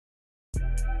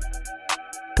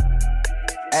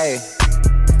Ayy,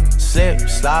 slip,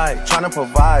 slide, tryna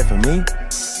provide for me.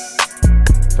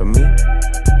 For me.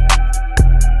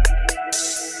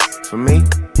 For me.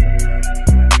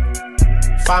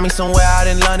 Find me somewhere out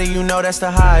in London, you know that's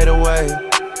the hideaway.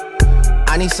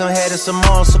 I need some head and some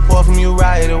moral support from you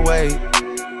right away.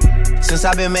 Since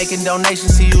I've been making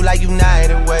donations to you like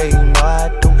United Way, you know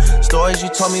I do. Stories you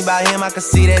told me about him, I can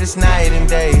see that it's night and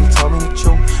day. You told me the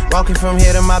truth. Walking from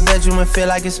here to my bedroom and feel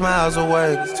like it's miles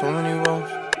away. There's too many roads.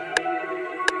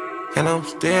 And I'm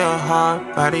still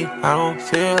hard body, I don't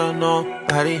feel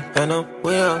nobody. And I'm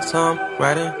wheels, I'm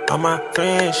riding on my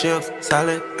friendships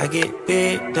solid. I get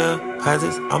big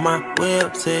deposits on my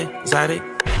whips, exotic.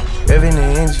 Revving the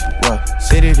engine, well,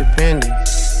 city dependent.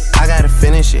 I gotta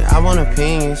finish it, I want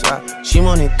opinions, she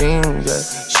wanted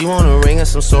things, she want a ring or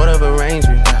some sort of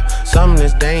arrangement, something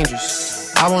that's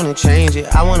dangerous. I wanna change it,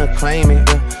 I wanna claim it,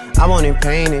 I want it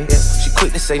painted, She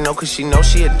quick to say no cause she know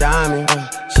she a diamond,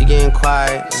 She getting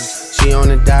quiet, she on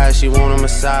the diet, she want a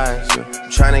massage,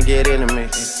 Tryna get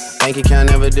intimate, bank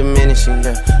account never diminishing,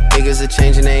 Niggas are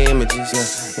changing their images,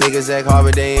 Niggas act hard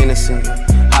but they innocent,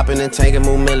 Hop in the tank and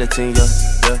move militant,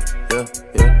 yeah.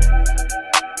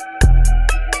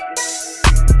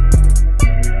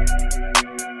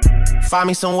 Find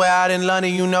me somewhere out in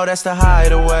London, you know that's the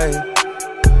hideaway.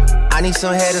 I need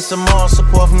some head and some moral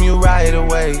support from you right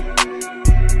away.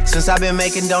 Since I've been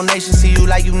making donations to you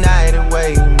like United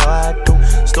Way, you know I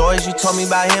do. Stories you told me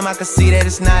about him, I can see that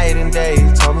it's night and day.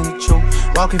 You told me the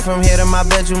truth. Walking from here to my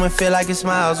bedroom and feel like it's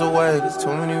miles away. There's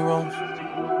too many rooms.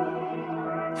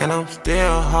 And I'm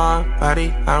still hard body,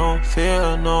 I don't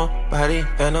feel nobody.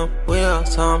 And I'm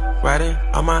wheels, I'm riding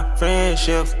on my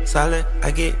friendships solid. I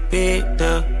get big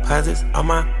deposits on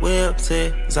my whips,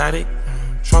 exotic.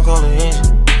 Trunk on the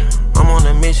engine, I'm on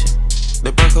a mission.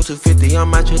 The Bronco 250,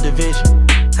 I'm out your division.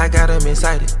 I got them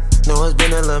excited, know it's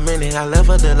been a little minute. I left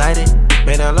her delighted,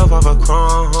 made her love off a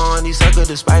chrome. These suckers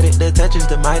despite it, the touch is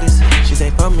the Midas. She say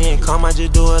put me in calm, I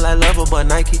just do it like Lover but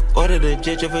Nike. Order the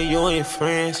jet for you and your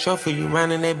friends, show for you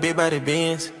rounding that big body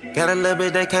Benz. Got a little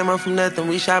bit that came up from nothing,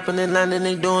 we shopping in London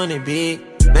and doing it big.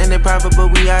 Man, it private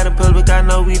but we out in public, I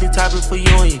know we the topic for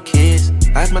you and your kids.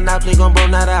 Ice Monopoly gon' blow,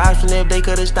 not an option. If they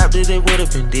could've stopped it, they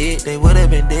would've been dead. They would've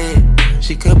been dead.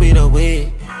 She could be the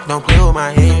wig. Don't play with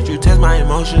my head, you test my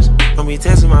emotions. Don't be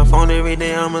testing my phone every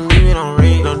day, I'ma leave it on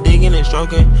red. Don't digging and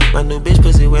stroking. My new bitch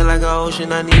pussy wet like an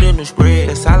ocean, I need a new spread.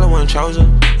 The solid one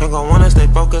chosen. Don't gon' wanna stay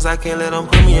focused, I can't let them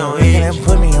put me on edge. Can't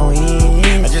put me on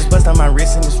edge. I just bust on my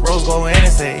wrist and this rose gold and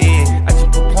it's an edge. I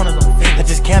just put pointers on feds. I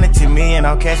just counted to me and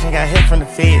all cash and got hit from the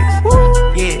feds.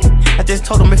 Yeah. I just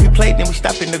told them if he played, then we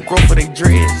stop in the growth of they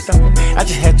dreads. I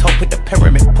just had told put the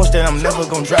pyramid, post that I'm never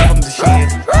gon' drive them to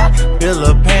shit. Build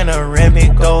a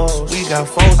panoramic goals. We got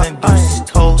foes and deuces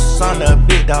toast. On the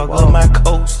big dog of my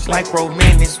coast. Micro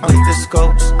minutes with the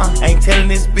scopes. Ain't telling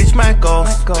this bitch my goals.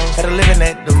 Had a living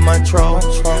at the Montreux.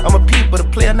 I'm a peep but a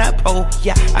player, not pole.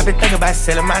 Yeah, I've been thinking about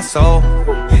selling my soul.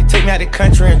 Take me out the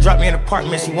country and drop me in an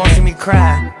apartment. She won't see me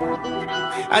cry.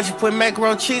 I just put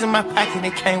macaroni cheese in my pocket and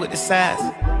it came with the size.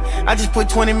 I just put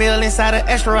 20 mil inside an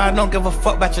extra, I don't give a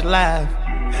fuck about your life.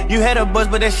 You had a buzz,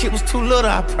 but that shit was too little,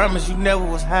 I promise you never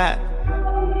was hot.